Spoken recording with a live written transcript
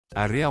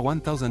A rare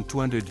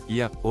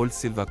 1,200-year-old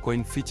silver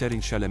coin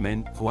featuring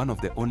Charlemagne, one of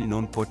the only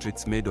known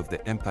portraits made of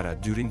the emperor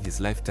during his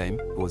lifetime,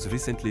 was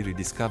recently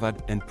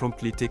rediscovered and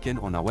promptly taken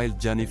on a wild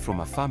journey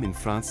from a farm in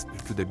France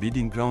to the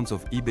breeding grounds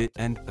of eBay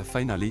and,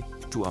 finally,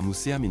 to a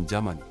museum in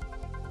Germany.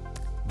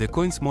 The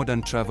coin's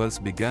modern travels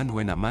began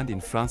when a man in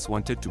France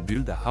wanted to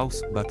build a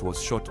house but was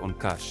short on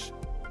cash.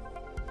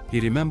 He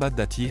remembered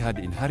that he had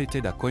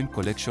inherited a coin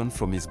collection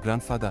from his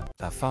grandfather,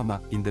 a farmer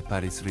in the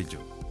Paris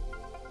region.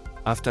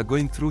 After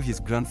going through his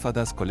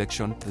grandfather's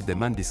collection, the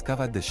man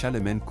discovered the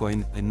Charlemagne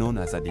coin, known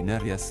as a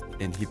denarius,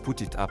 and he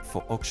put it up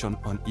for auction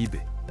on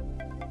eBay.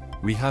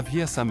 We have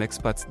here some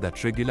experts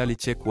that regularly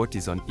check what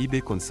is on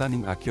eBay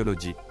concerning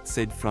archaeology,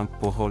 said Frank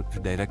Pohle,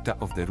 director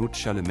of the Route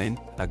Charlemagne,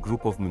 a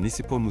group of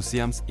municipal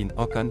museums in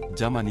Aachen,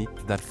 Germany,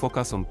 that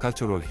focus on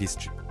cultural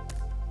history.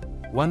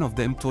 One of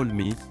them told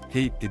me,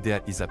 "Hey,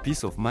 there is a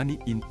piece of money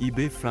in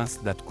eBay France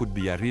that could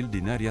be a real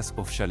denarius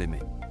of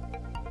Charlemagne."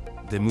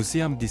 The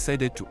museum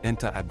decided to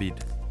enter a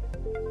bid.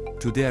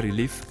 To their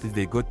relief,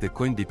 they got the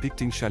coin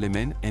depicting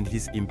Charlemagne and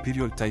his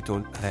imperial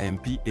title,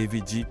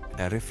 IMPAVG,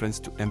 a reference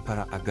to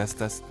Emperor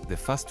Augustus, the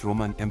first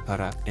Roman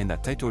emperor, and a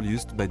title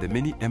used by the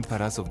many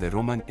emperors of the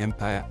Roman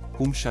Empire,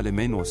 whom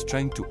Charlemagne was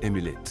trying to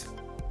emulate.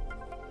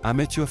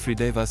 Amateur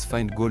freedivers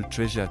find gold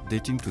treasure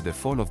dating to the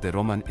fall of the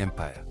Roman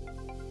Empire.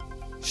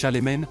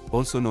 Charlemagne,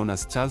 also known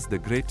as Charles the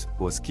Great,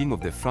 was king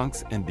of the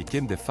Franks and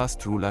became the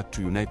first ruler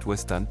to unite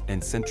Western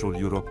and Central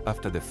Europe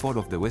after the fall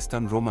of the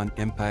Western Roman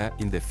Empire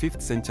in the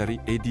 5th century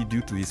AD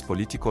due to his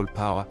political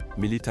power,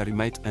 military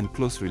might and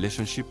close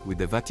relationship with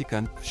the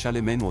Vatican.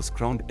 Charlemagne was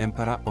crowned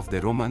Emperor of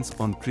the Romans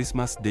on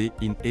Christmas Day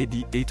in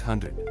AD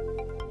 800.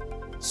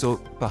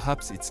 So,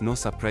 perhaps it's no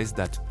surprise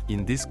that,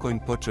 in this coin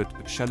portrait,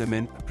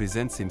 Charlemagne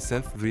presents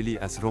himself really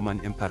as Roman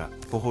Emperor,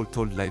 Pohle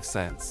told Life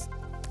Science.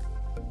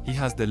 He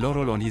has the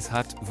laurel on his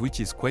hat, which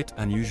is quite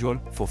unusual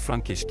for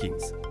Frankish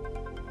kings.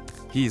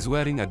 He is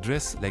wearing a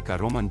dress like a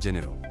Roman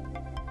general.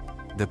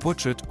 The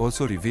portrait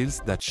also reveals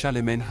that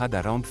Charlemagne had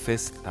a round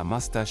face, a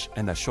mustache,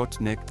 and a short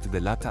neck,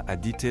 the latter a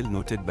detail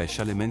noted by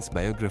Charlemagne's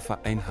biographer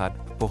Einhard,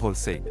 Pohle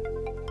said.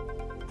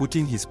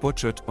 Putting his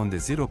portrait on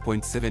the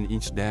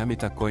 0.7-inch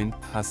diameter coin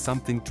has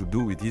something to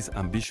do with his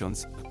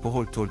ambitions,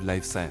 Pohle told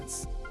Life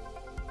Science.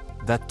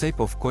 That type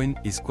of coin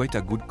is quite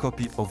a good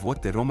copy of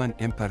what the Roman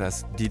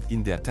emperors did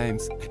in their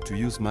times, to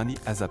use money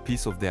as a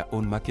piece of their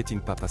own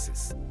marketing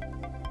purposes.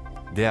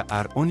 There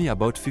are only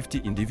about 50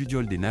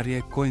 individual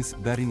denarii coins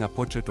bearing a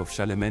portrait of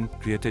Charlemagne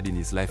created in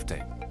his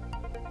lifetime.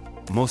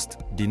 Most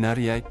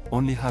denarii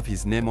only have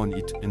his name on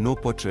it, no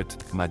portrait.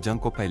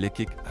 Marjanko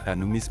Pilekic, a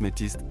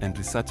numismatist and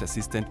research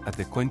assistant at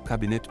the coin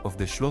cabinet of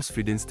the Schloss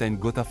Friedenstein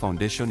Gotha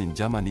Foundation in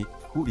Germany,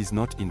 who is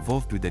not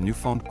involved with the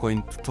newfound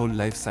coin, told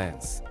Life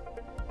Science.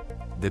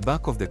 The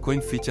back of the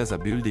coin features a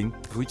building,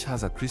 which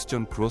has a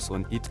Christian cross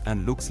on it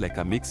and looks like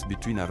a mix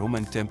between a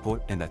Roman temple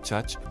and a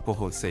church,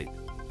 Pohle said.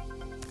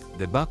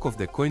 The back of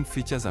the coin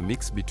features a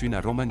mix between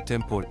a Roman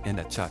temple and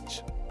a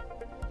church.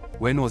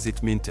 When was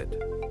it minted?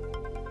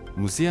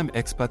 Museum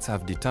experts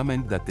have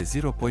determined that the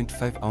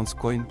 0.5-ounce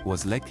coin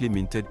was likely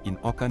minted in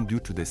Aachen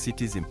due to the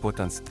city's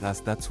importance, as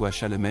that's where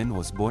Charlemagne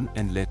was born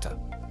and later.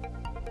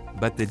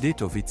 But the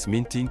date of its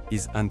minting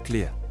is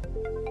unclear.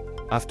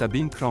 After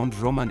being crowned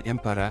Roman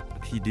Emperor,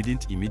 he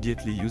didn't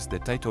immediately use the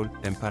title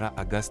Emperor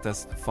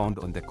Augustus found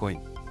on the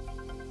coin.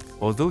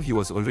 Although he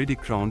was already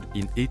crowned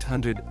in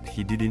 800,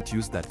 he didn't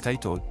use that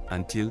title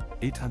until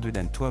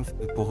 812,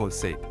 Pohle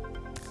said.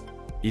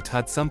 It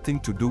had something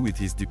to do with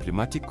his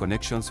diplomatic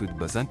connections with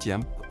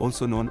Byzantium,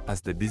 also known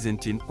as the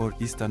Byzantine or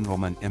Eastern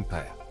Roman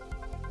Empire.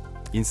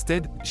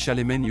 Instead,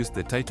 Charlemagne used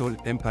the title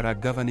Emperor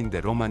governing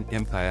the Roman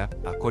Empire,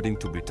 according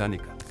to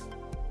Britannica.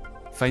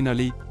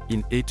 Finally,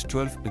 in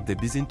 812, the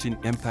Byzantine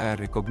Empire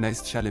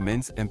recognized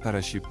Charlemagne's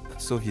emperorship,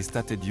 so he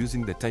started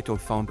using the title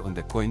found on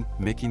the coin,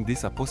 making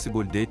this a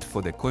possible date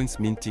for the coin's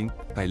minting,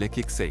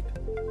 Pilekic said.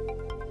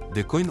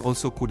 The coin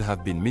also could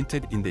have been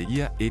minted in the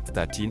year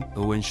 813,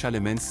 when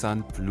Charlemagne's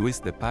son, Louis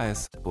the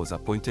Pious, was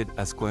appointed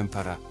as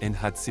co-emperor and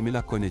had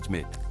similar coinage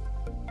made.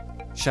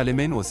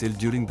 Charlemagne was ill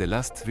during the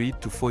last 3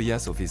 to 4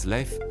 years of his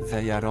life,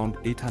 the year around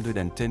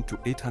 810 to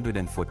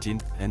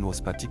 814, and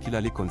was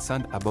particularly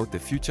concerned about the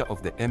future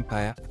of the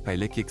empire,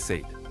 Pilekic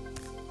said.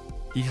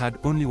 He had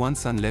only one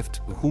son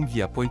left, whom he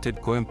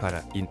appointed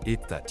co-emperor in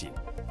 813.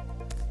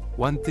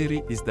 One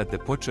theory is that the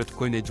portrait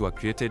coinage were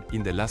created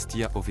in the last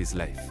year of his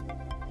life.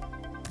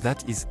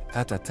 That is,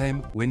 at a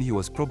time when he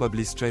was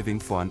probably striving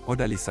for an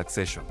orderly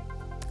succession.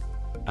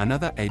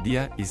 Another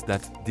idea is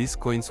that these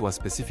coins were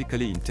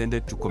specifically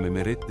intended to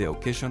commemorate the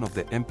occasion of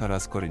the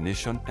emperor's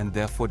coronation and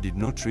therefore did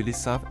not really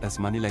serve as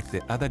money like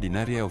the other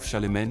denarii of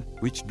Charlemagne,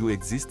 which do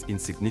exist in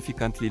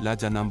significantly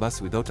larger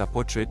numbers without a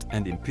portrait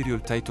and imperial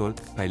title,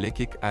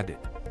 Pilekic added.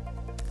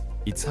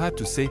 It's hard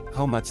to say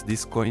how much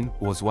this coin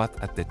was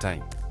worth at the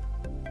time.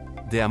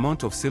 The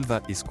amount of silver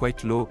is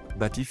quite low,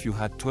 but if you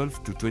had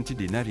 12 to 20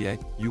 denarii,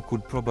 you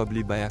could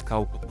probably buy a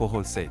cow,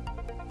 Pohle said.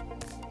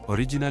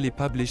 Originally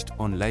published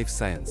on Life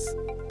Science.